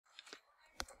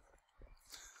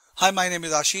Hi, my name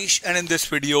is Ashish, and in this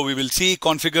video we will see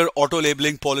configure auto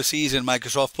labeling policies in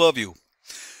Microsoft Purview.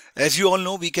 As you all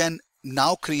know, we can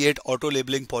now create auto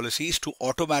labeling policies to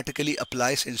automatically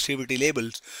apply sensitivity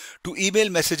labels to email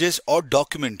messages or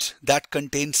documents that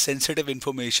contain sensitive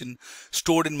information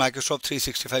stored in Microsoft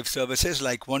 365 services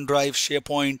like OneDrive,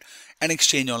 SharePoint, and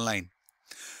Exchange Online.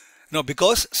 Now,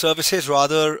 because services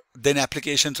rather than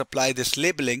applications apply this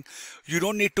labeling, you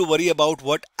don't need to worry about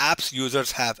what apps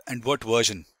users have and what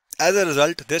version. As a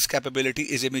result, this capability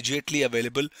is immediately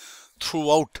available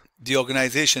throughout the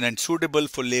organization and suitable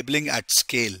for labeling at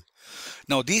scale.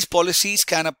 Now, these policies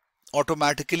can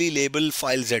automatically label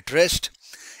files at rest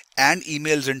and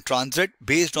emails in transit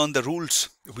based on the rules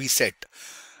we set.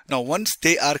 Now, once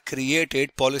they are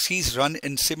created, policies run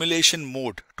in simulation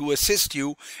mode to assist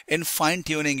you in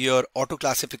fine-tuning your auto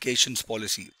classifications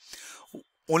policy.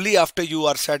 Only after you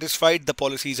are satisfied the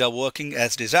policies are working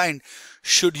as designed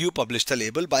should you publish the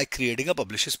label by creating a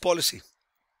publishes policy.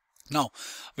 Now,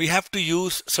 we have to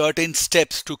use certain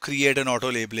steps to create an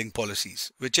auto labeling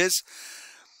policies, which is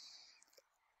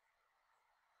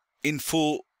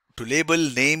info to label,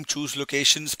 name, choose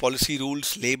locations, policy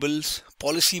rules, labels,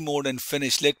 policy mode, and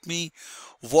finish. Let me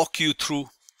walk you through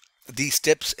these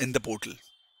steps in the portal.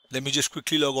 Let me just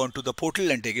quickly log on to the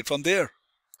portal and take it from there.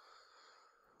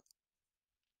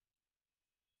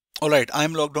 Alright,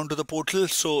 I'm logged on to the portal.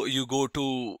 So you go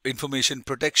to information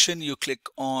protection, you click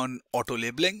on auto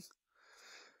labeling.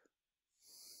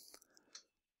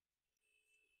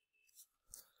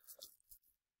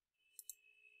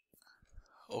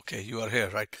 Okay, you are here,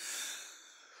 right?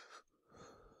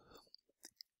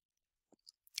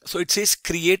 So it says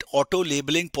create auto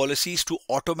labeling policies to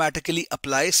automatically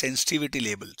apply sensitivity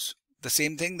labels. The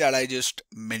same thing that I just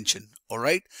mentioned.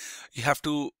 Alright,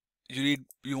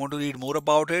 you want to read more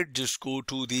about it, just go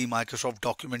to the Microsoft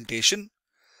documentation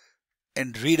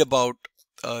and read about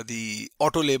the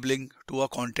auto labeling to a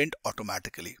content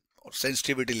automatically or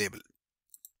sensitivity label.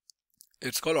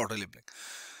 It's called auto labeling.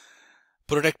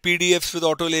 Protect PDFs with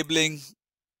auto labeling.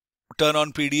 Turn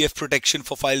on PDF protection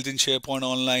for files in SharePoint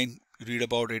Online. Read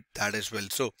about it, that as well.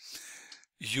 So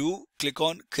you click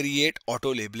on create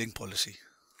auto labeling policy.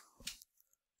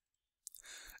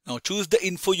 Now choose the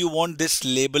info you want this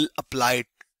label applied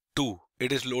to.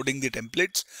 It is loading the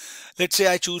templates. Let's say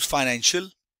I choose financial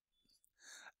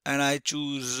and I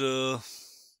choose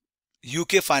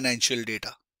UK financial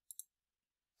data.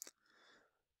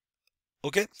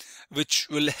 Okay, which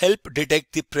will help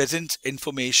detect the presence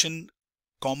information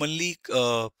commonly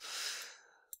to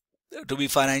be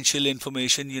financial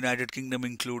information, United Kingdom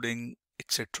including,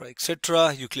 etc.,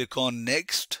 etc. You click on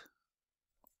next.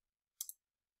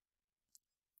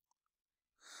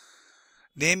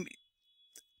 Name,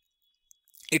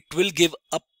 it will give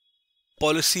a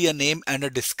policy a name and a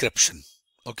description.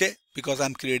 Okay, because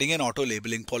I'm creating an auto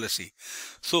labeling policy.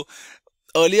 So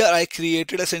earlier I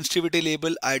created a sensitivity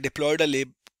label. I deployed a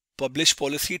publish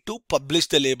policy to publish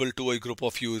the label to a group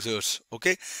of users.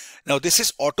 Okay, now this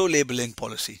is auto labeling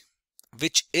policy,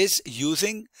 which is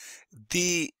using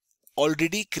the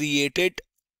already created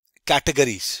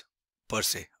categories per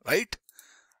se, right?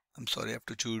 I'm sorry, I have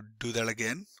to do that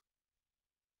again.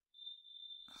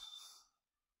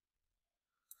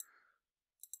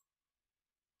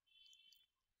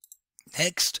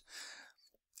 Next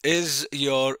is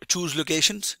your choose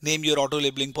locations, name your auto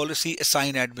labeling policy,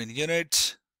 assign admin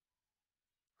units,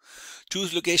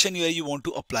 choose location where you want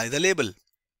to apply the label.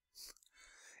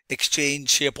 Exchange,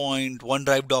 SharePoint,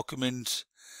 OneDrive documents,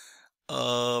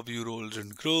 view roles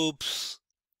and groups.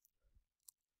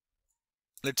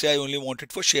 Let's say I only want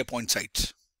it for SharePoint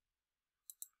sites.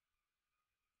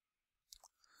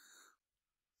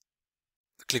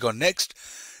 Click on next.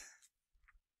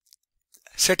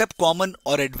 Set up common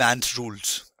or advanced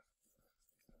rules.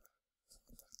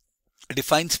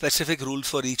 Define specific rules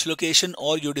for each location,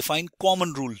 or you define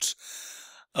common rules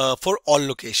for all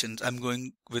locations. I'm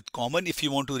going with common. If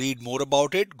you want to read more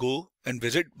about it, go and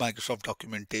visit Microsoft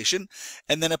documentation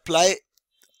and then apply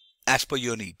as per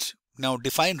your needs. Now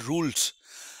define rules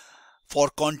for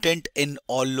content in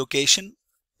all location.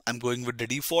 I'm going with the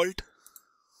default.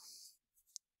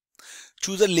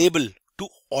 Choose a label to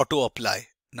auto apply.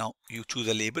 Now you choose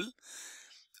a label.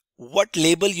 What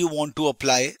label you want to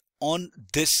apply on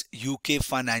this UK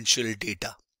financial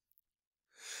data?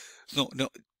 No,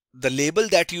 the label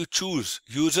that you choose,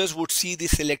 users would see the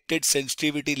selected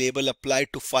sensitivity label applied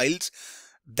to files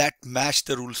that match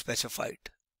the rule specified.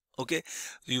 Okay,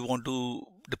 you want to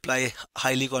apply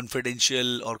highly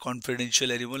confidential or confidential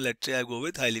anyone. Let's say I go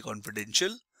with highly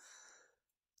confidential.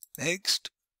 Next.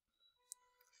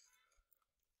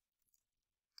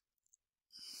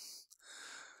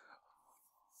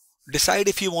 decide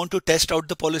if you want to test out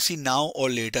the policy now or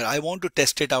later. I want to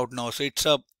test it out now, so it's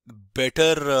a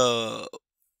better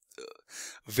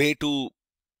way to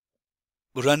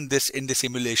run this in the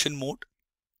simulation mode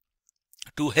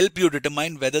to help you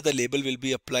determine whether the label will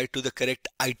be applied to the correct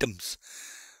items.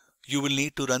 You will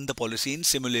need to run the policy in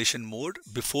simulation mode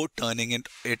before turning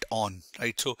it on,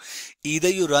 right? So either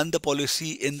you run the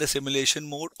policy in the simulation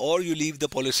mode or you leave the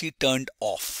policy turned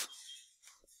off.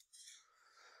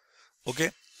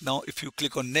 Okay, now if you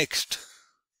click on next,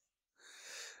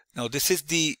 now this is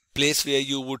the place where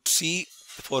you would see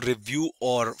for review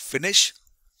or finish.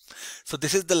 So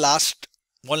this is the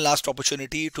one last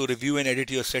opportunity to review and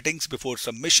edit your settings before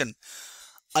submission.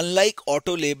 Unlike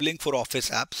auto labeling for Office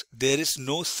apps, there is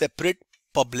no separate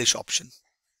publish option.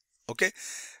 Okay,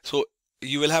 so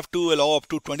you will have to allow up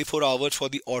to 24 hours for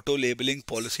the auto labeling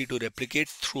policy to replicate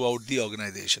throughout the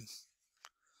organization.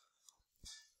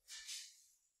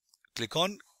 Click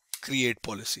on create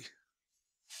policy.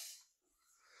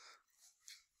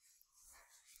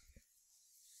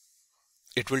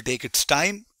 It will take its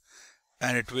time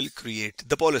and it will create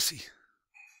the policy.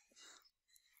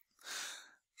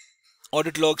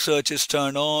 Audit log search is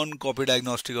turned on. Copy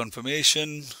diagnostic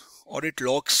confirmation. Audit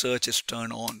log search is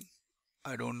turned on.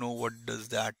 I don't know what does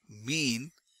that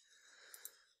mean.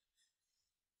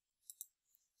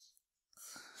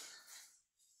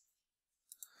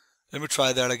 Let me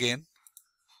try that again.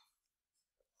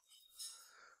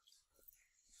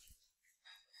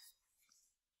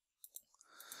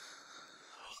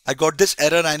 I got this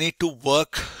error. I need to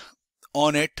work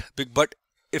on it, but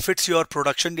if it's your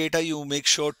production data, you make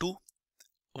sure to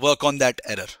work on that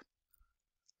error.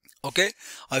 Okay,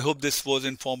 I hope this was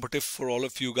informative for all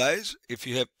of you guys. If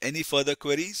you have any further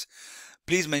queries,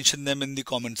 please mention them in the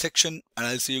comment section and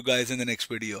I'll see you guys in the next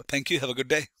video. Thank you. Have a good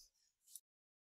day.